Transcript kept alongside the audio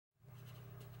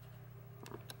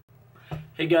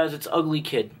Hey guys, it's Ugly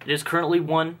Kid. It is currently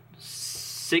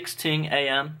 1:16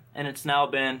 a.m. and it's now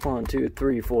been 1, 2,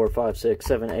 3, 4, 5, 6,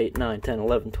 7, 8, 9, 10,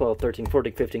 11, 12, 13,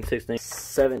 14, 15, 16,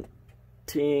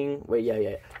 17, wait,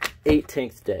 yeah.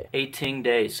 18th day. 18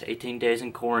 days. 18 days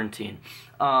in quarantine.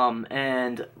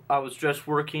 And I was just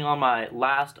working on my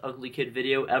last Ugly Kid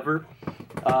video ever.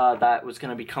 That was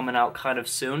going to be coming out kind of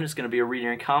soon. It's going to be a reading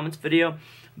and comments video.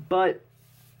 But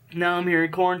now I'm here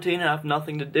in quarantine and I have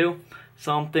nothing to do.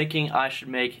 So I'm thinking I should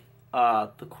make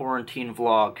the quarantine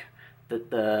vlog.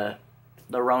 The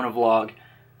Rona Vlog.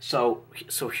 So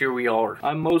here we are.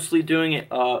 I'm mostly doing it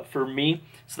for me,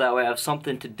 so that way I have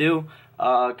something to do,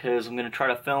 because I'm going to try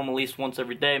to film at least once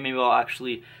every day. Maybe I'll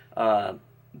actually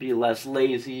be less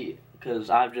lazy, because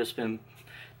I've just been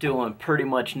doing pretty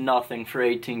much nothing for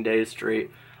 18 days straight.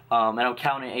 And I'm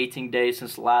counting 18 days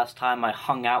since the last time I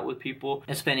hung out with people.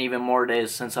 It's been even more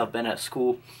days since I've been at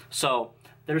school. So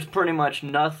there's pretty much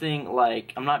nothing,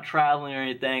 like, I'm not traveling or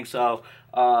anything, so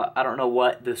I don't know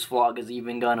what this vlog is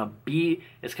even gonna be.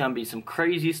 It's gonna be some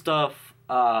crazy stuff.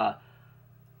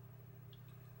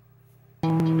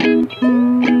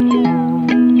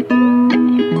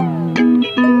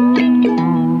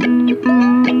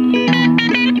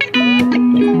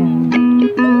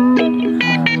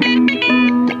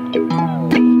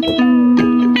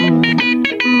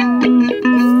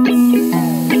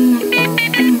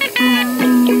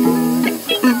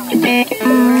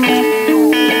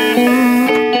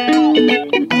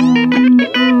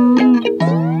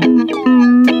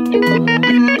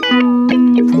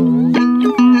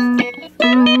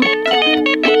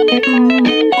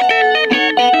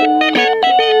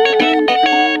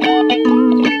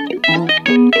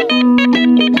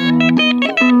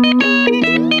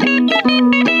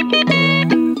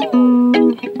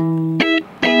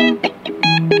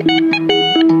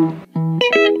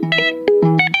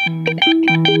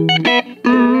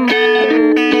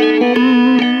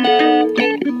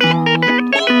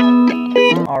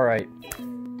 Alright,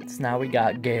 so now we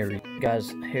got Gary.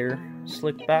 Guys, hair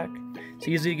slicked back. It's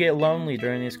easy to get lonely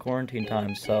during these quarantine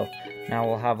times, so now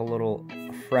we'll have a little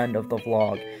friend of the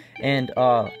vlog. And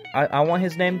I want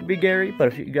his name to be Gary, but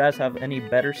if you guys have any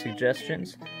better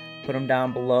suggestions, put them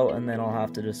down below and then I'll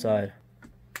have to decide.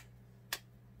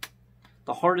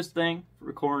 The hardest thing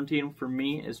for quarantine for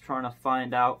me is trying to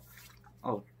find out,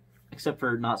 except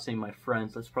for not seeing my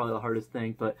friends, that's probably the hardest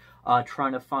thing, but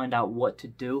trying to find out what to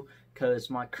do, because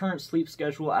my current sleep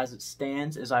schedule as it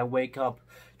stands is I wake up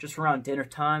just around dinner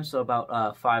time, so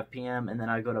about 5 p.m., and then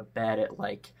I go to bed at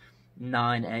like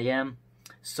 9 a.m.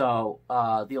 So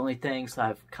the only things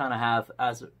I kind of have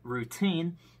as a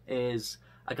routine is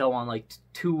I go on like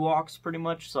 2 walks pretty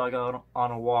much, so I go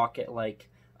on a walk at like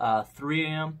 3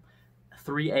 a.m.,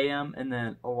 and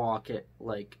then a walk at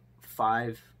like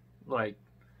 5, like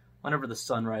whenever the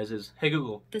sun rises. Hey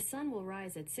Google. The sun will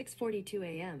rise at 6:42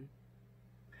 a.m.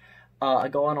 I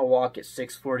go on a walk at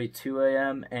 6:42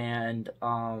 a.m. and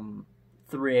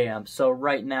 3 a.m. So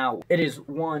right now it is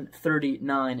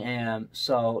 1:39 a.m.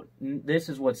 So this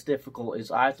is what's difficult,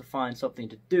 is I have to find something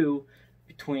to do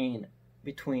between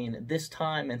this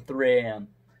time and 3 a.m.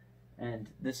 And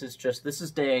this is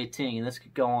day 18, and this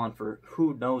could go on for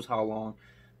who knows how long.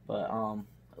 But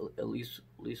at least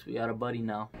we got a buddy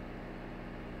now.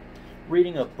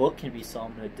 Reading a book can be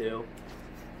something to do.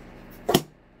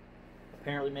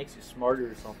 Apparently makes you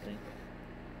smarter or something.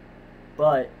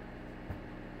 But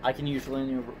I can usually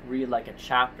only read like a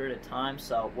chapter at a time.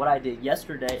 So what I did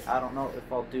yesterday, I don't know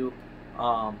if I'll do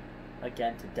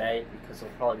again today, because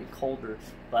it'll probably be colder.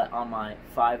 But on my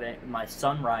my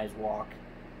sunrise walk,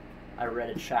 I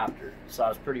read a chapter, so I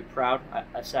was pretty proud.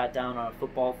 I sat down on a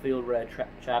football field, read a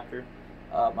chapter.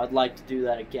 I'd like to do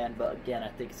that again, but again, I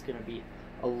think it's going to be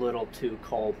a little too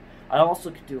cold. I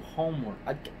also could do homework.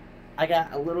 I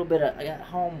got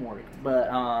homework,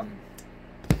 but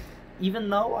even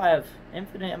though I have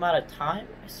infinite amount of time,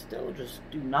 I still just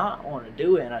do not want to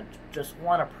do it, and I just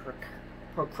want to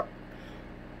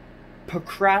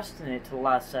procrastinate to the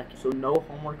last second. So no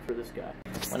homework for this guy.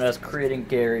 When I was creating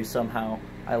Gary, somehow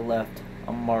I left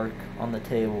a mark on the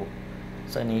table,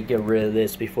 so I need to get rid of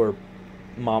this before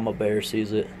Mama Bear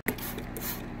sees it.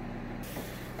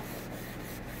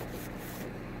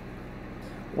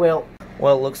 Well,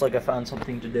 it looks like I found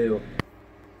something to do.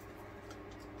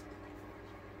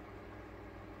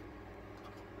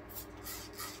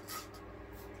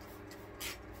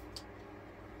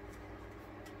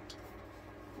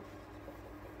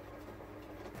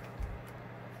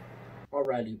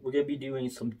 Alrighty, we're gonna be doing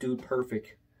some Dude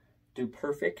Perfect. Dude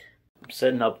Perfect? I'm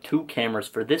setting up 2 cameras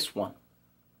for this one.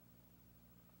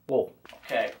 Whoa.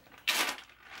 Okay.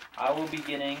 I will be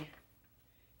getting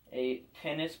a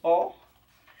tennis ball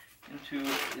into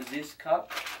this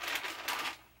cup,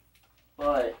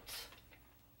 but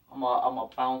I'm gonna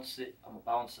bounce it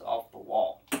off the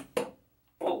wall.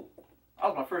 Oh, that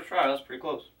was my first try. That was pretty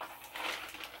close.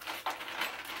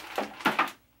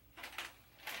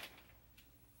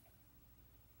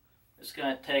 It's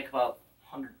gonna take about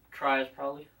 100 tries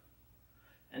probably,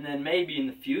 and then maybe in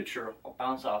the future I'll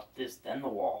bounce off this then the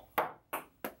wall.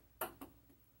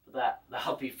 But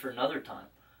that'll be for another time.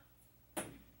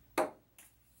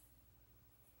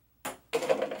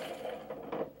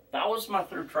 That was my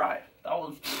third try. That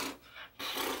was.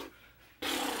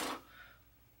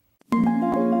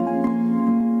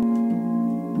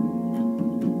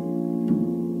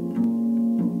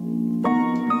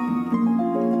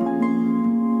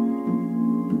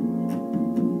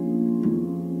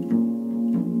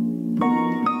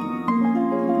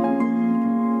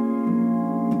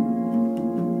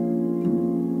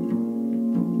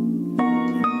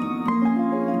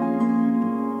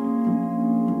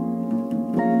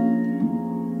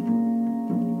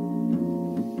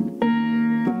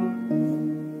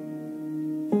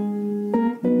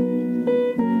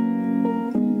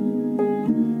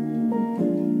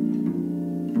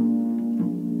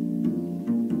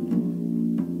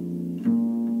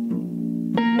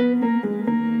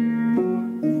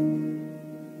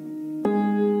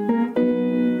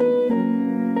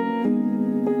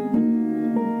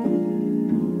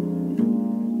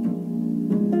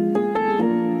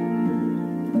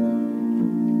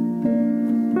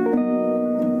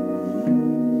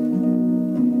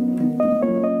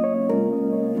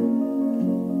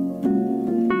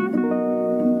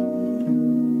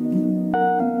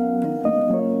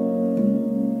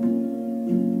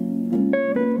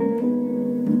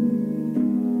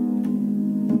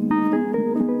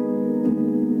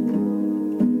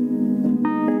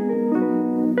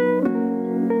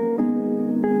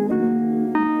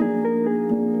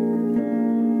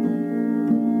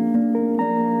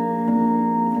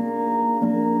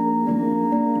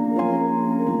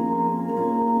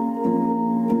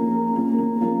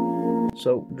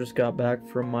 So, just got back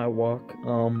from my walk.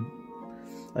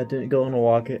 I didn't go on a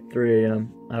walk at 3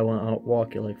 a.m. I went out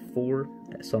walk at like 4,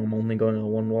 so I'm only going on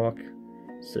one walk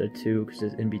instead of 2 because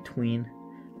it's in between.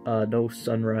 No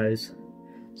sunrise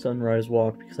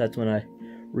walk because that's when I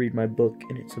read my book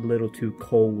and it's a little too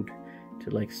cold to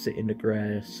like sit in the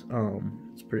grass.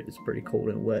 It's pretty cold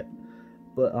and wet.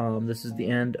 But this is the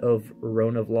end of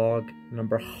Rona Vlog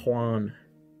number 1.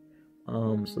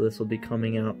 So this will be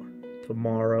coming out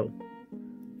tomorrow.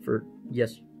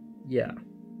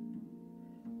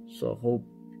 So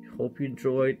hope you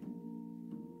enjoyed.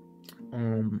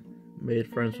 Made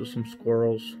friends with some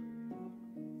squirrels.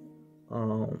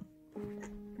 I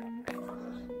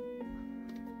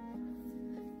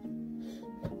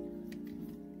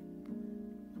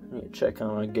need to check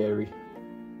on Gary.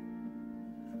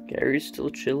 Gary's still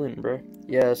chilling, bro.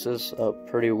 Yeah, this is a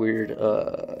pretty weird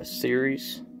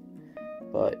series,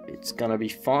 but it's gonna be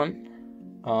fun.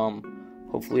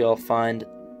 Hopefully I'll find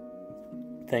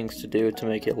things to do to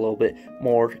make it a little bit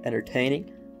more entertaining.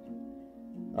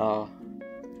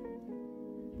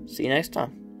 See you next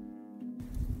time.